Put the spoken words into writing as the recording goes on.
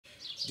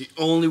the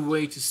only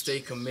way to stay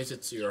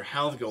committed to your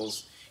health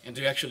goals and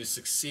to actually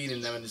succeed in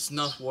them, and it's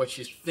not what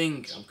you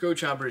think. I'm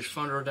Coach Ábris,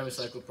 founder of Demi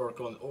Cycle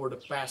Protocol, and over the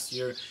past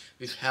year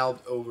we've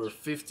helped over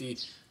 50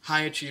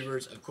 high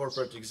achievers and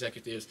corporate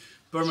executives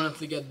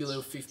permanently get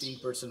below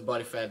 15%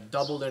 body fat,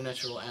 double their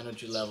natural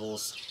energy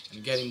levels,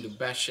 and get in the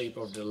best shape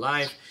of their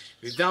life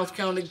without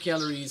counting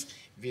calories,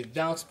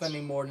 without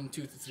spending more than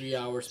 2 to 3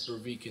 hours per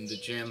week in the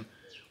gym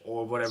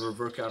or whatever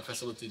workout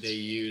facility they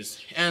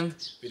use, and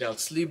without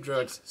sleep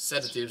drugs,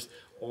 sedatives,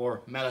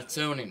 or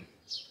melatonin.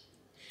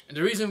 And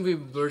the reason we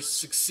were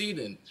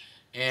succeeding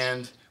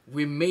and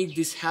we made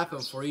this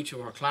happen for each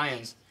of our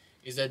clients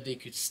is that they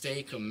could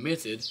stay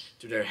committed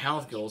to their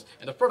health goals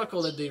and the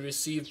protocol that they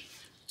received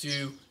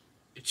to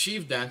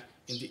achieve that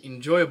in the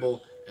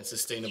enjoyable and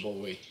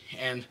sustainable way.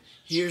 And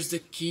here's the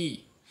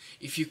key.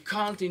 If you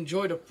can't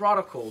enjoy the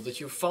protocol that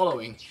you're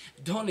following,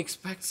 don't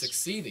expect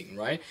succeeding,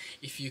 right?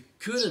 If you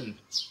couldn't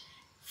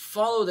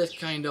follow that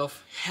kind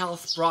of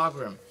health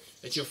program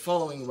that you're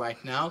following right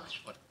now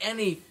on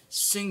any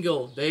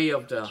single day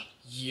of the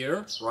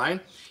year, right?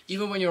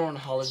 Even when you're on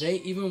holiday,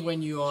 even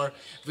when you are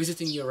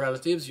visiting your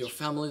relatives, your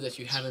family that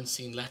you haven't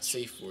seen, let's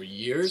say, for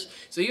years.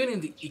 So even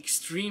in the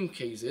extreme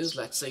cases,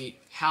 let's say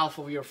half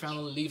of your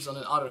family lives on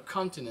another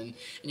continent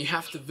and you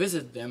have to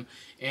visit them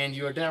and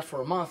you're there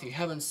for a month, you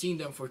haven't seen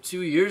them for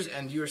 2 years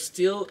and you're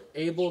still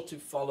able to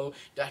follow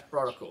that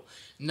protocol.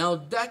 Now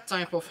that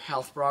type of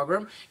health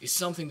program is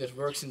something that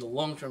works in the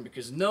long term,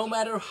 because no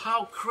matter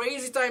how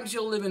crazy times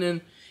you're living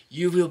in,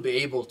 you will be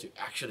able to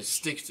actually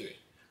stick to it,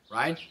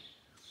 right?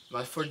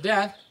 But for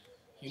that,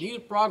 you need a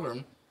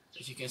program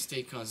that you can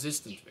stay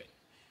consistent with,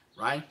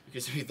 right?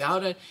 Because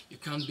without it, you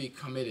can't be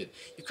committed.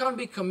 You can't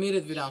be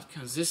committed without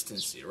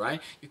consistency,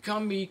 right? You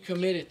can't be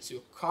committed to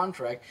a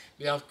contract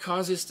without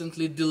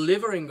consistently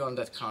delivering on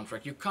that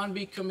contract. You can't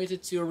be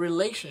committed to a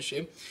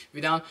relationship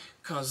without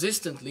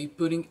consistently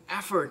putting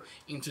effort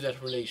into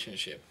that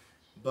relationship.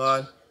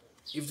 But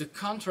if the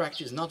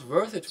contract is not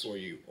worth it for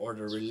you, or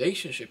the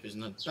relationship is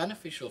not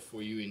beneficial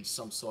for you in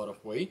some sort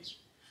of way,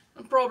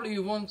 then probably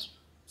you won't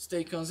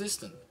stay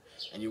consistent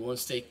and you won't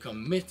stay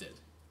committed,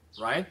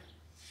 right?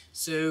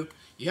 So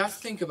you have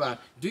to think about,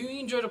 do you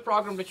enjoy the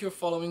program that you're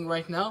following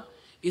right now?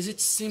 Is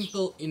it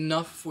simple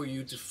enough for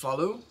you to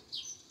follow?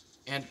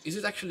 And is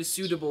it actually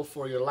suitable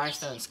for your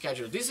lifestyle and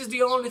schedule? This is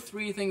the only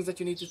 3 things that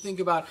you need to think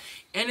about.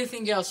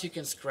 Anything else, you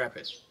can scrap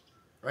it,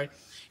 right?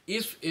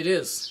 If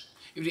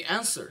the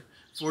answer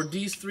for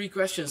these 3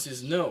 questions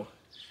is no,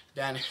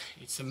 then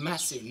it's a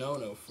massive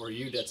no-no for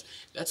you.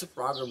 That's a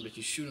program that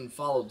you shouldn't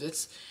follow.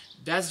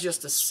 That's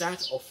just a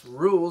set of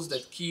rules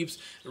that keeps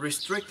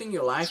restricting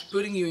your life,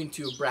 putting you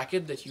into a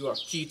bracket that you are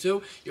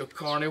keto, you're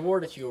carnivore,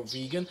 that you're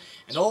vegan,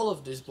 and all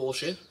of this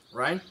bullshit,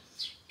 right?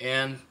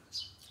 And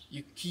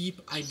you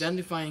keep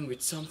identifying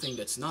with something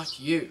that's not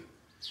you.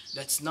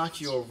 That's not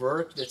your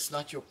work, that's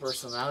not your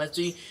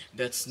personality,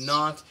 that's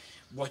not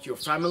what your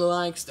family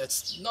likes,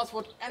 that's not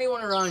what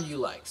anyone around you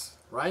likes,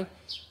 right?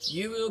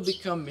 You will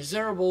become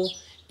miserable,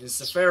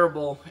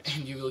 insufferable,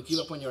 and you will give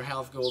up on your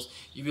health goals.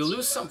 You will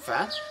lose some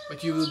fat,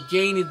 but you will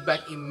gain it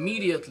back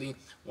immediately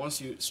once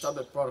you stop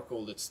that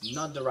protocol that's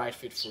not the right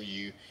fit for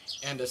you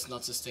and that's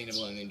not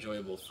sustainable and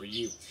enjoyable for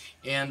you.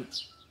 And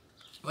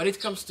when it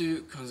comes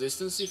to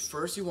consistency,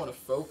 first you want to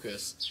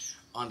focus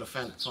on the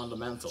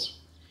fundamental.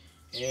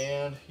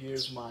 And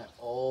here's my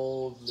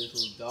old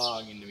little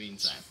dog in the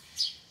meantime.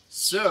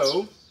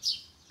 So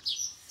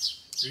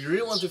you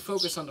really want to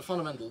focus on the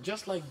fundamental,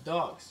 just like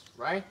dogs,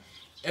 right?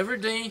 Every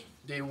day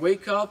they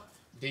wake up,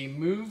 they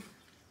move,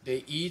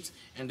 they eat,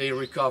 and they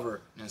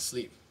recover and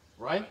sleep,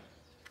 right?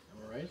 Am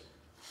I right?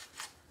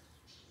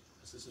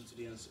 Let's listen to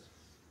the answer.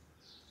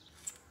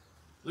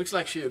 Looks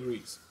like she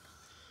agrees.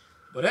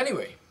 But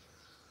anyway,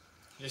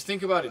 just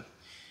think about it.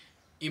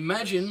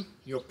 Imagine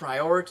your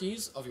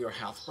priorities of your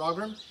health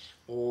program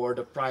or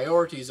the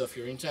priorities of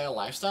your entire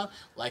lifestyle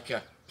like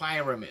a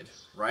pyramid,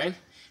 right?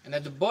 And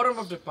at the bottom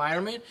of the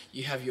pyramid,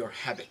 you have your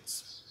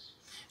habits.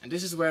 And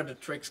this is where the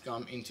tricks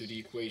come into the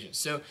equation.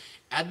 So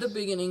at the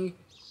beginning,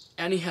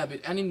 any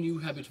new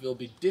habit will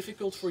be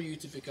difficult for you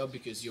to pick up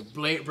because your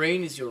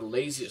brain is your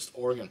laziest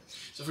organ.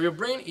 So for your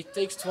brain, it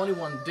takes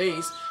 21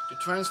 days to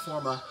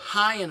transform a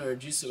high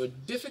energy, so a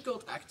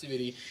difficult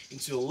activity,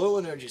 into a low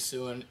energy,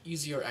 so an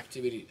easier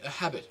activity, a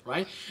habit,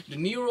 right? The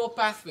neural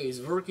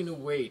pathways work in a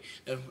way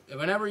that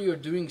whenever you're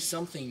doing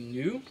something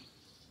new,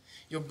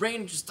 your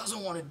brain just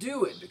doesn't want to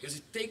do it because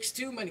it takes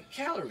too many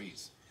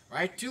calories,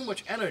 right? Too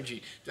much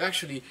energy to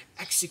actually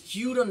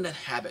execute on that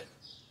habit.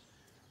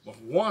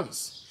 But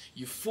once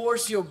you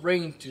force your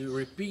brain to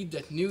repeat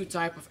that new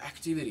type of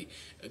activity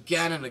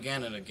again and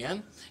again and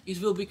again,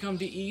 it will become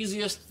the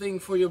easiest thing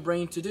for your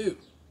brain to do.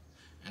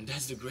 And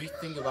that's the great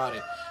thing about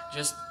it.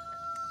 Just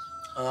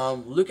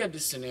look at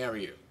this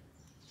scenario.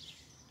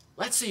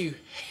 Let's say you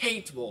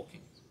hate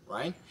walking,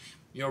 right?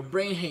 Your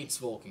brain hates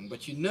walking,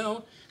 but you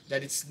know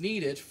that it's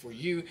needed for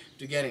you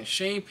to get in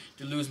shape,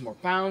 to lose more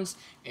pounds,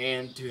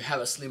 and to have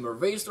a slimmer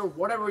waist, or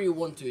whatever you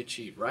want to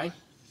achieve, right?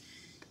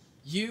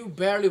 You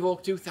barely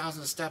walk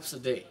 2,000 steps a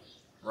day,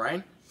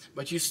 right?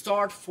 But you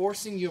start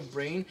forcing your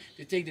brain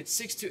to take that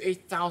 6,000 to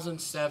 8,000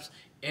 steps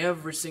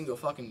every single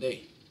fucking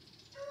day.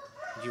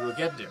 You will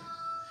get there,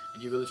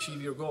 and you will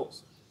achieve your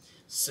goals.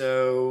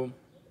 So,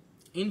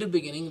 in the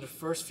beginning, the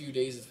first few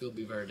days, it will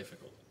be very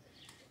difficult.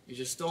 You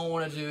just don't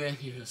want to do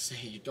it, you will say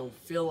you don't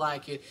feel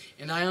like it,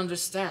 and I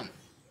understand,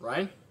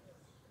 right?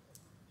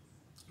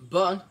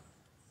 But,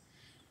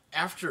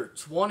 after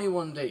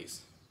 21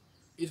 days,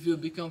 it will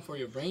become for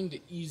your brain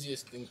the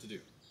easiest thing to do.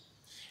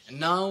 And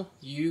now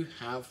you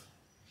have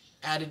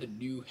added a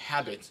new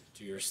habit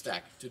to your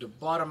stack, to the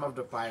bottom of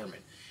the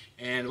pyramid.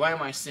 And why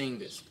am I saying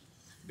this?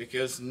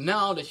 Because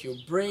now that your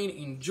brain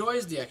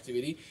enjoys the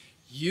activity,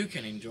 you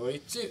can enjoy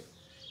it too.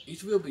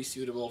 It will be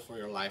suitable for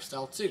your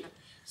lifestyle too.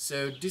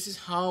 So this is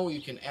how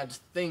you can add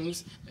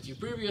things that you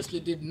previously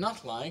did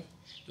not like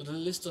to the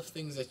list of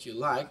things that you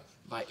like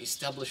by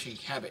establishing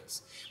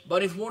habits.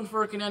 But it won't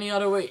work in any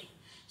other way.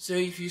 So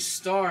if you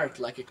start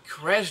like a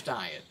crash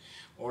diet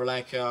or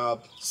like a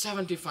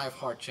 75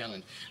 hard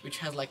challenge, which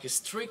has like a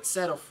strict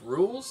set of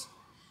rules,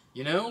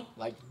 you know,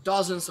 like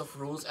dozens of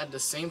rules at the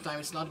same time,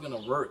 it's not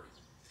gonna work.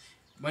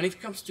 When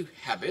it comes to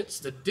habits,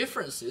 the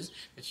difference is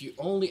that you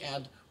only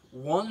add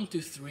 1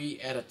 to 3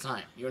 at a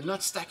time. You're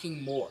not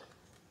stacking more.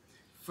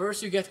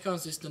 First you get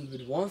consistent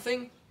with one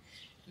thing,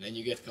 and then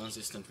you get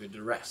consistent with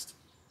the rest.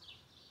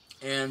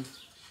 And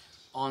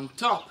on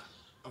top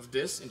of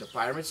this, in the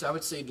pyramid, so I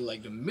would say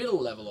like the middle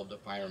level of the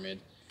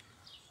pyramid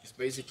is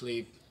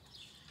basically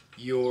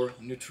your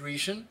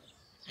nutrition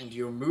and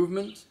your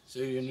movement. So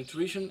your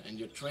nutrition and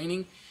your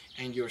training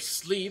and your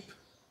sleep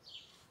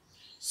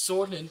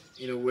sorted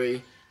in a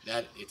way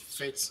that it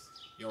fits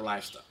your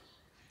lifestyle.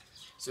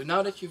 So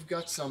now that you've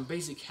got some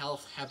basic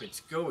health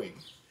habits going,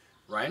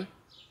 right?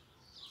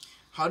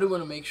 How do you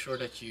want to make sure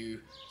that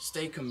you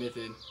stay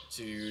committed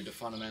to the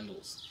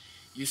fundamentals?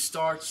 You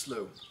start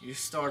slow, you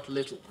start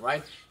little,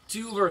 right?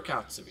 2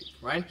 workouts a week,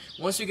 right?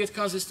 Once you get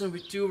consistent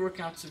with 2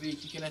 workouts a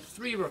week, you can add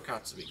 3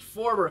 workouts a week,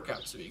 4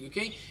 workouts a week,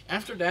 okay?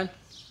 After that,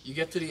 you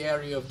get to the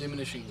area of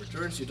diminishing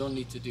returns. You don't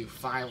need to do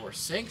 5 or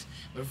 6,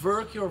 but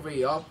work your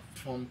way up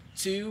from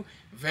 2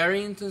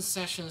 very intense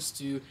sessions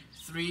to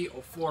 3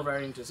 or 4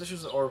 very intense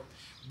sessions, or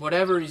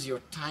whatever is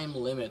your time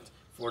limit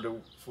for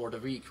the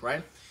week,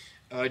 right?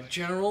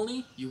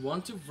 Generally, you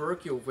want to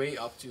work your way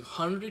up to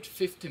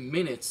 150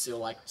 minutes, so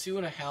like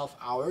 2.5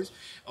 hours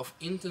of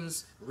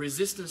intense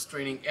resistance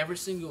training every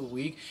single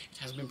week. It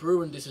has been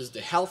proven this is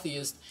the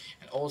healthiest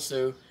and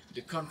also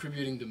the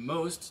contributing the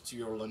most to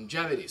your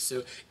longevity.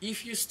 So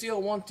if you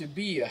still want to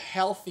be a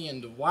healthy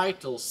and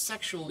vital,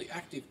 sexually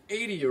active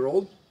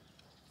 80-year-old,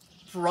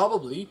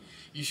 probably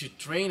you should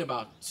train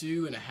about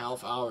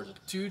 2.5 hours,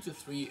 2 to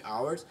 3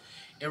 hours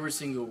every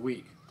single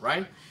week,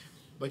 right?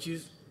 But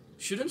you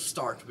shouldn't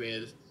start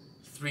with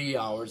 3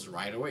 hours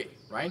right away,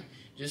 right?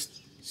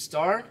 Just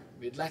start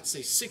with, let's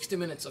say, 60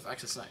 minutes of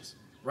exercise,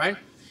 right?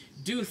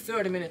 Do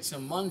 30 minutes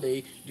on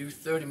Monday, do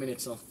 30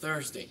 minutes on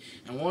Thursday.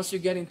 And once you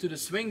get into the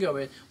swing of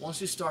it,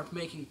 once you start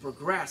making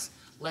progress,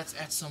 let's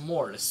add some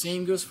more. The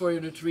same goes for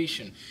your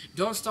nutrition.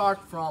 Don't start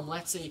from,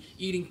 let's say,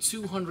 eating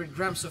 200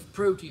 grams of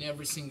protein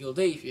every single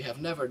day if you have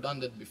never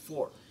done that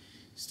before.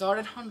 Start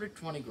at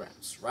 120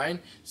 grams,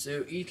 right?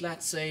 So eat,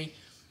 let's say,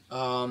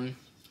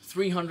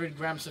 300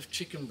 grams of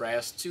chicken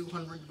breast,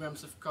 200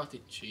 grams of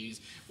cottage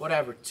cheese,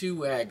 whatever,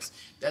 2 eggs.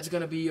 That's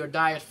gonna be your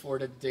diet for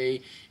the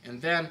day.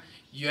 And then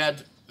you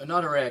add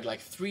another egg, like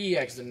 3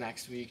 eggs the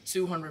next week,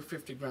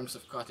 250 grams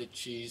of cottage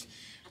cheese.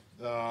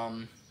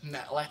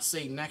 Let's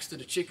say next to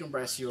the chicken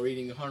breast you're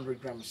eating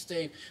 100 grams of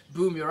steak.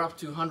 Boom, you're up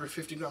to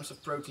 150 grams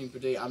of protein per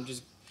day. I'm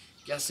just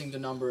guessing the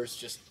numbers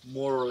just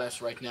more or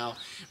less right now.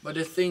 But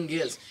the thing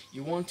is,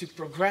 you want to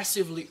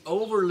progressively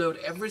overload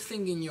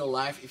everything in your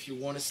life if you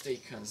want to stay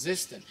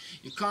consistent.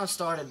 You can't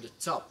start at the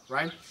top,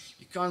 right?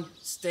 You can't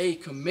stay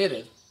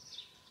committed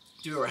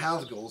to your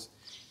health goals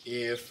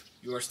if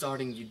you are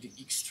starting with the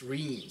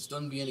extremes.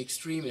 Don't be an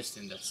extremist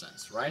in that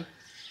sense, right?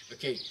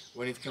 Okay,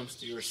 when it comes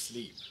to your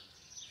sleep,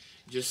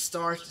 just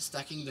start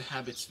stacking the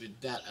habits with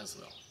that as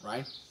well,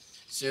 right?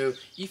 So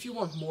if you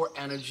want more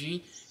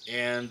energy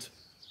and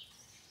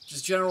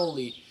just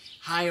generally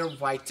higher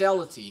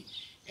vitality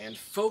and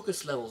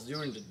focus levels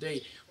during the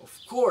day, of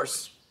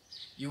course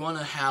you want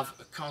to have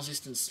a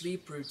consistent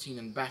sleep routine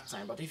and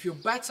bedtime. But if your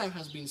bedtime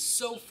has been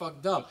so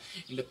fucked up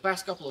in the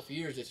past couple of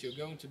years that you're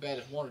going to bed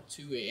at 1 or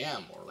 2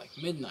 a.m. or like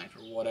midnight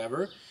or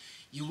whatever,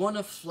 you want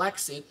to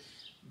flex it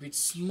with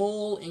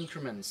small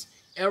increments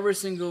every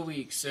single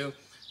week. So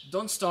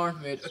don't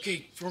start with,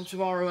 okay, from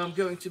tomorrow I'm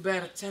going to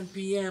bed at 10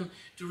 p.m.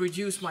 to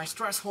reduce my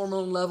stress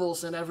hormone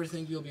levels and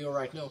everything will be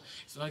alright. No,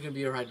 it's not going to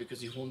be alright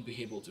because you won't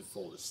be able to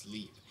fall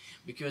asleep.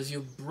 Because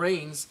your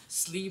brain's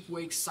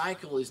sleep-wake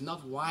cycle is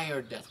not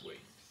wired that way,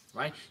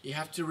 right? You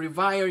have to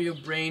rewire your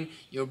brain,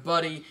 your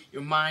body,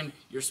 your mind,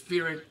 your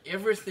spirit,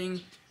 everything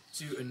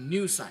to a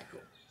new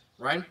cycle,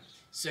 right?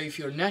 So if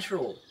your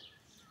natural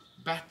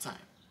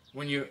bedtime,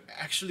 when you're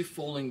actually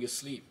falling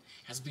asleep,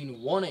 has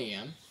been 1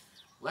 a.m.,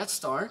 let's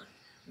start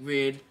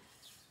with,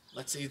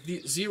 let's say,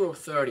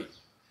 0:30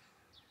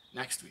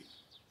 next week.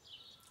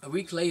 A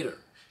week later,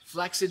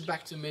 flex it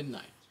back to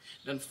midnight,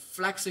 then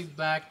flex it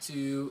back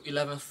to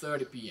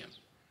 11:30 p.m.,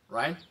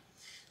 right?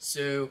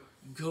 So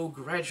go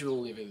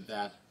gradually with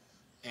that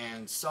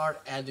and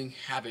start adding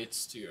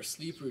habits to your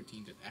sleep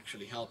routine that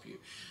actually help you.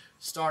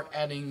 Start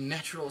adding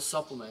natural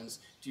supplements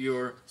to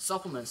your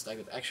supplement stack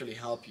that actually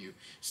help you.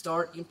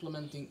 Start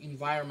implementing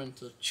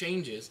environmental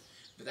changes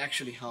that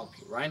actually help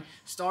you, right?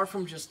 Start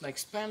from just like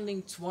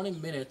spending 20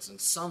 minutes in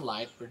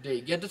sunlight per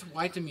day. Get that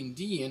vitamin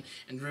D in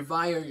and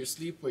rewire your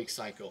sleep-wake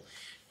cycle.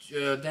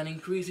 Then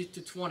increase it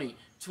to 20,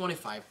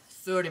 25,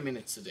 30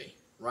 minutes a day,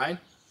 right?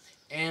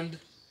 And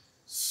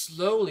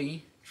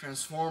slowly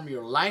transform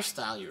your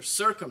lifestyle, your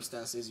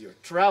circumstances, your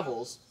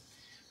travels,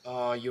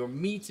 your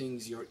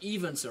meetings, your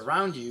events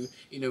around you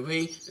in a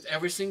way that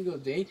every single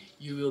day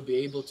you will be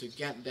able to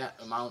get that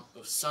amount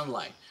of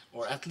sunlight,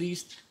 or at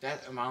least that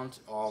amount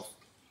of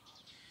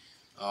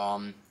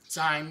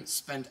time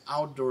spent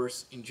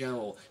outdoors in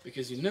general,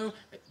 because you know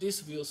that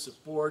this will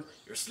support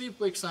your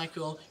sleep-wake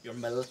cycle, your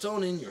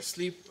melatonin, your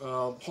sleep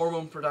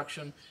hormone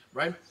production,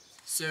 right?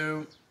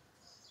 So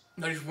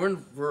that it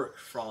won't work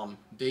from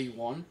day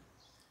 1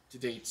 to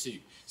day 2.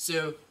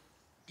 So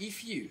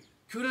if you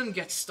couldn't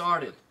get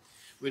started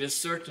with a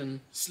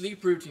certain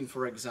sleep routine,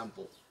 for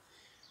example,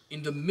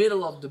 in the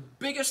middle of the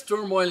biggest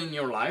turmoil in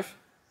your life,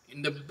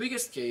 in the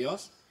biggest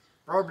chaos,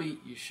 probably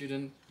you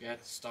shouldn't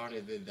get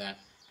started with that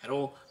at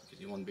all, because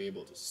you won't be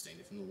able to sustain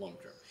it in the long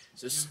term.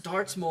 So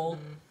start small,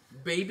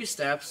 baby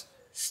steps,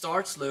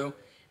 start slow,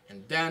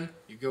 and then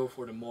you go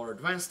for the more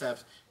advanced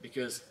steps,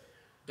 because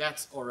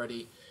that's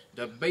already,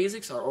 the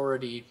basics are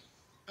already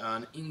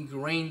an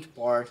ingrained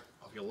part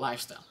of your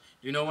lifestyle.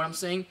 Do you know what I'm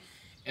saying?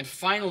 And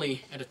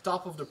finally, at the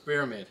top of the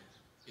pyramid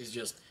is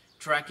just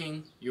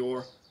tracking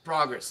your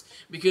progress.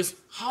 Because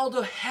how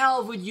the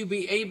hell would you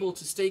be able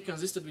to stay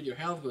consistent with your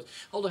health goals?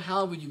 How the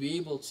hell would you be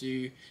able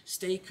to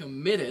stay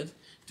committed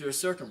to a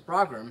certain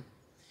program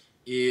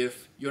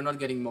if you're not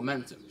getting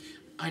momentum?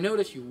 I know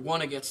that you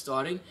want to get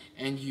started,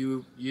 and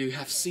you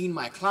have seen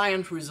my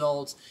client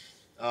results.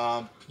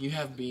 You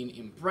have been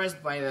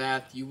impressed by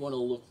that. You want to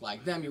look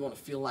like them, you want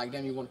to feel like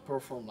them, you want to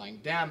perform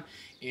like them,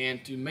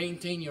 and to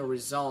maintain your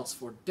results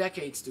for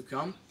decades to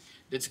come.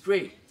 That's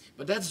great,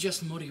 but that's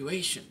just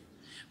motivation.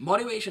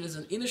 Motivation is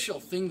an initial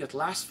thing that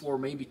lasts for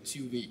maybe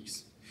 2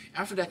 weeks.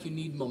 After that, you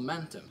need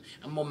momentum,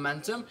 and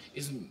momentum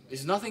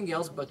is nothing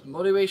else but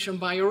motivation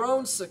by your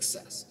own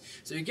success.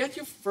 So you get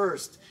your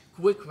first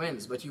quick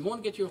wins, but you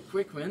won't get your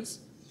quick wins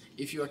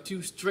if you are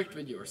too strict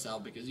with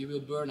yourself, because you will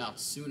burn out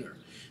sooner.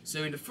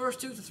 So in the first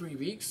 2 to 3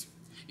 weeks,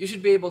 you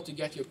should be able to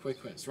get your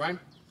quick wins, right?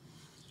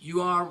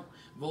 You are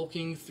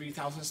walking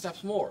 3,000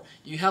 steps more.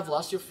 You have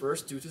lost your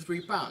first 2 to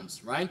 3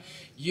 pounds, right?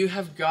 You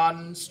have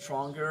gotten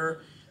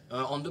stronger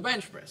on the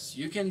bench press.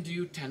 You can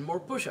do 10 more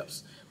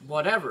push-ups,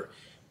 whatever.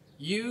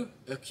 You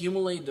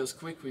accumulate those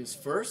quick wins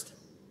first,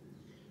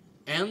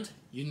 and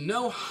you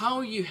know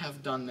how you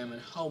have done them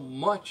and how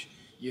much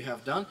you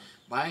have done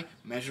by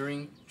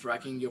measuring,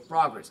 tracking your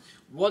progress.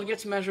 What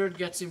gets measured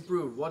gets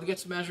improved. What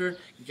gets measured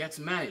gets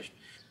managed.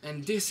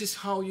 And this is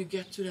how you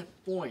get to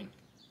that point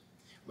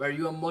where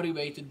you are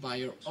motivated by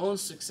your own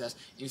success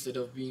instead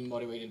of being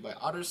motivated by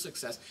others'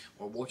 success,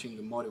 or watching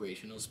a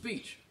motivational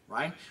speech,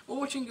 right? Or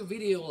watching a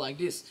video like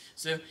this.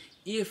 So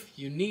if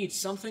you need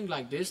something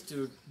like this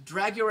to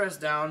drag your ass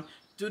down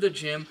to the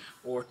gym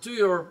or to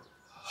your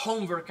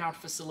home workout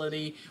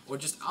facility or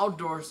just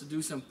outdoors to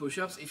do some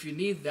push-ups, if you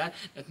need that,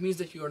 that means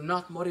that you are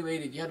not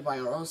motivated yet by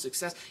your own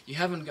success. You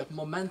haven't got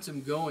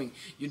momentum going.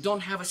 You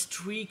don't have a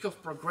streak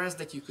of progress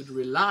that you could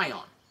rely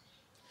on.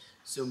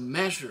 So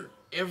measure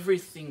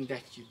everything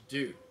that you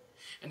do.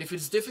 And if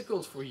it's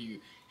difficult for you,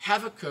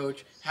 have a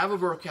coach, have a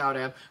workout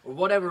app, or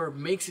whatever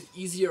makes it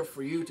easier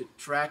for you to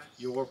track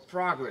your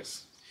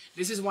progress.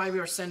 This is why we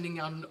are sending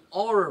out an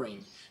Aura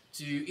Ring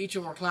to each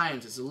of our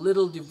clients. It's a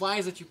little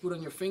device that you put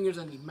on your fingers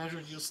and it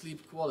measures your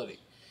sleep quality.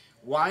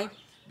 Why?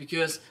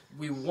 Because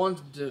we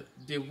want the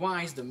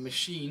device, the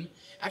machine,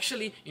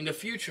 actually in the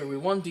future we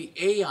want the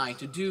AI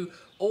to do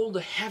all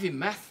the heavy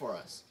math for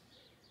us.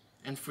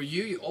 And for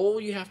you, all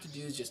you have to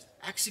do is just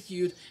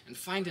execute and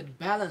find that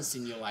balance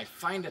in your life,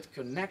 find that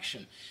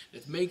connection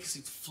that makes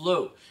it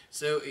flow.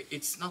 So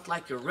it's not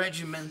like a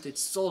regimented,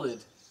 solid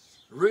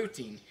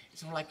routine.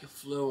 It's more like a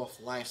flow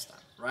of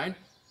lifestyle, right?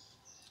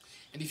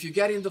 And if you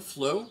get in the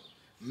flow,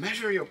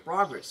 measure your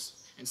progress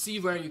and see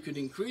where you could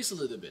increase a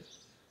little bit,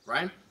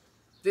 right?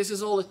 This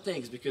is all it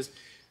takes, because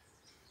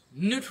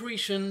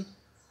nutrition,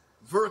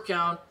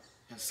 workout,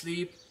 and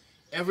sleep,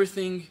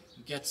 everything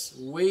gets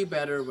way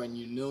better when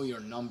you know your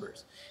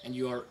numbers and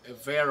you are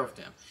aware of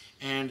them.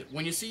 And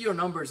when you see your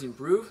numbers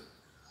improve,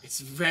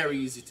 it's very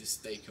easy to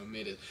stay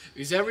committed,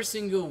 because every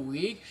single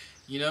week,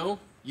 you know,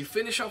 you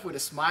finish off with a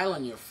smile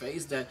on your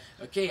face that,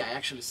 okay, I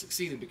actually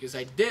succeeded because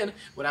I did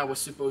what I was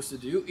supposed to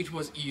do. It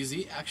was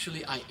easy.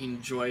 Actually, I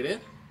enjoyed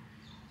it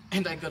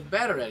and I got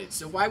better at it.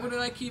 So why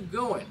wouldn't I keep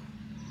going,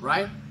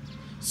 right?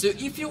 So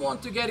if you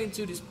want to get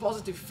into this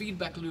positive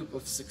feedback loop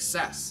of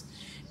success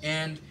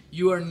and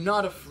you are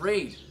not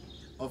afraid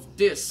of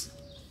this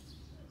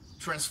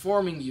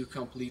transforming you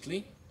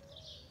completely,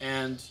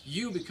 and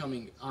you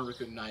becoming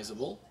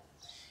unrecognizable,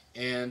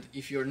 and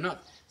if you're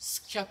not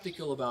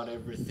skeptical about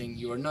everything,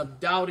 you are not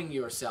doubting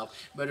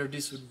yourself whether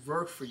this would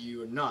work for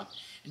you or not,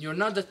 and you're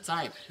not the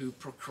type who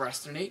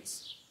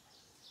procrastinates,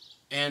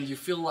 and you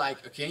feel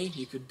like, okay,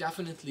 you could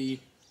definitely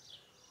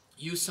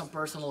use some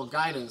personal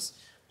guidance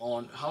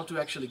on how to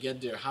actually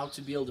get there, how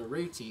to build a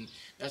routine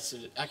that's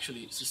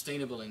actually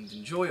sustainable and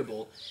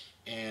enjoyable,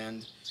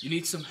 and you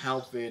need some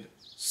help with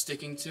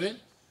sticking to it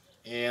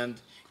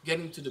and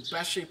getting to the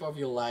best shape of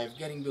your life,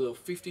 getting below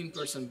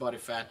 15% body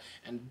fat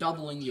and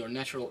doubling your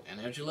natural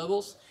energy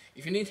levels.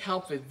 If you need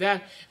help with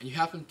that and you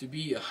happen to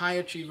be a high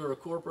achiever, a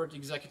corporate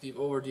executive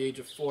over the age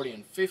of 40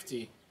 and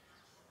 50,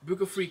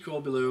 book a free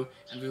call below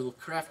and we will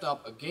craft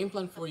up a game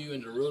plan for you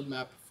and a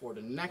roadmap for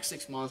the next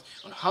 6 months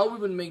on how we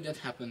will make that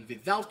happen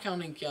without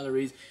counting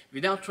calories,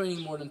 without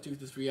training more than 2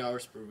 to 3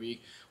 hours per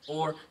week,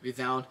 or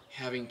without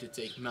having to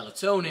take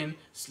melatonin,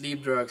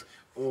 sleep drugs,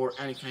 or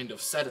any kind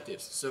of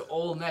sedatives. So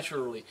all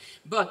naturally.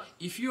 But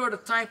if you are the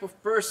type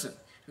of person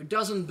who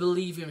doesn't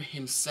believe in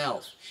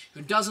himself,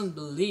 who doesn't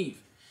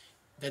believe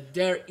that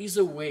there is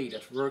a way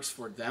that works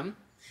for them,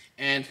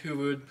 and who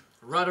would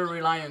rather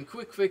rely on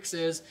quick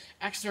fixes,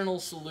 external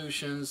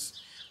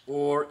solutions,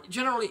 or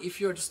generally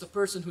if you're just a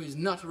person who is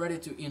not ready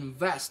to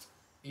invest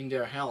in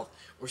their health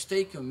or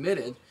stay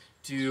committed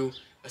to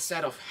a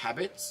set of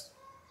habits,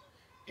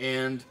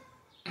 and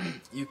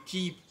you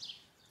keep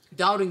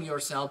doubting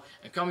yourself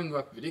and coming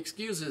up with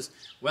excuses,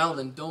 well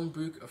then don't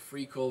book a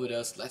free call with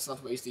us. Let's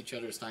not waste each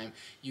other's time.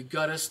 You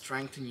gotta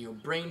strengthen your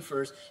brain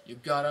first. You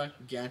gotta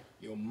get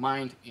your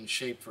mind in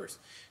shape first.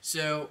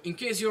 So in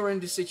case you're in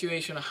this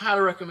situation, I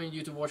highly recommend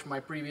you to watch my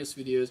previous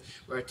videos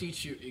where I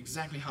teach you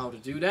exactly how to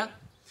do that,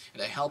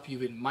 and I help you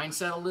with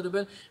mindset a little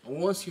bit. And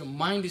once your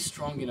mind is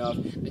strong enough,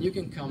 then you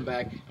can come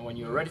back, and when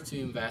you're ready to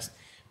invest,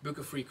 book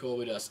a free call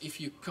with us.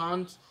 If you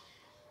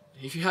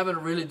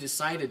haven't really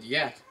decided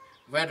yet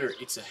whether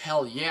it's a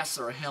hell yes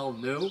or a hell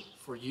no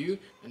for you,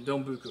 then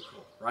don't book a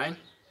call, right?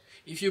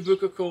 If you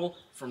book a call,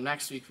 from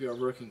next week we are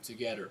working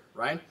together,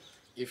 right?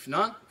 If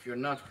not, if you're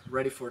not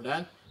ready for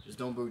that, just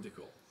don't book the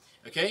call,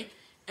 okay?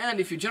 And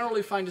if you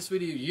generally find this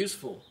video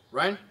useful,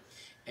 right,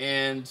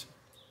 and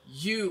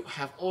you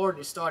have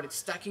already started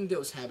stacking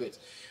those habits,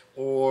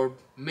 or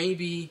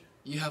maybe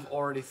you have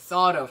already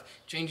thought of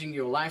changing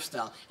your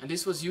lifestyle and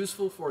this was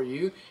useful for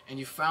you and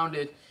you found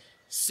it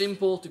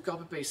simple to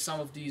copy paste some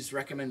of these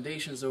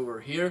recommendations over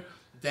here,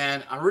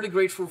 then I'm really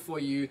grateful for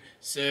you.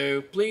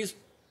 So please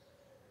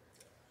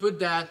put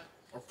that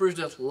or push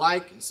that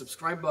like and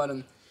subscribe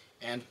button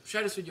and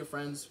share this with your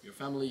friends, your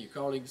family, your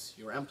colleagues,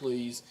 your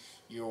employees,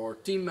 your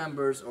team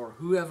members, or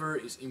whoever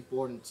is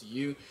important to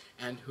you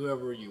and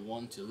whoever you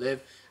want to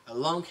live a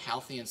long,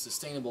 healthy and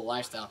sustainable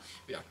lifestyle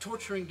without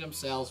torturing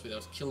themselves,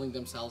 without killing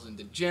themselves in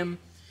the gym,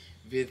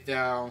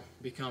 without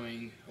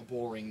becoming a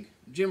boring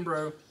gym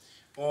bro,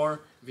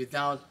 or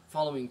without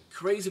following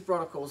crazy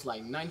protocols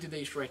like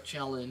 90-day shred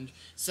challenge,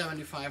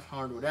 75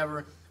 hard,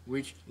 whatever,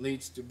 which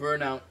leads to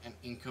burnout and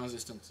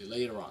inconsistency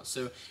later on.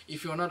 So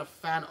if you're not a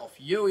fan of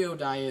yo-yo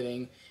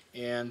dieting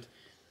and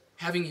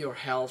having your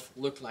health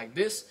look like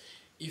this,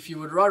 if you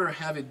would rather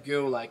have it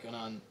go like on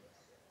an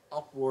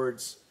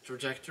upwards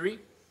trajectory,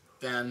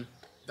 then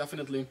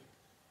definitely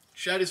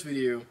share this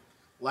video,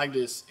 like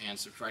this, and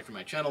subscribe to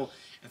my channel.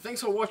 And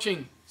thanks for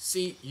watching.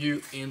 See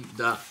you in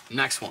the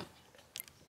next one.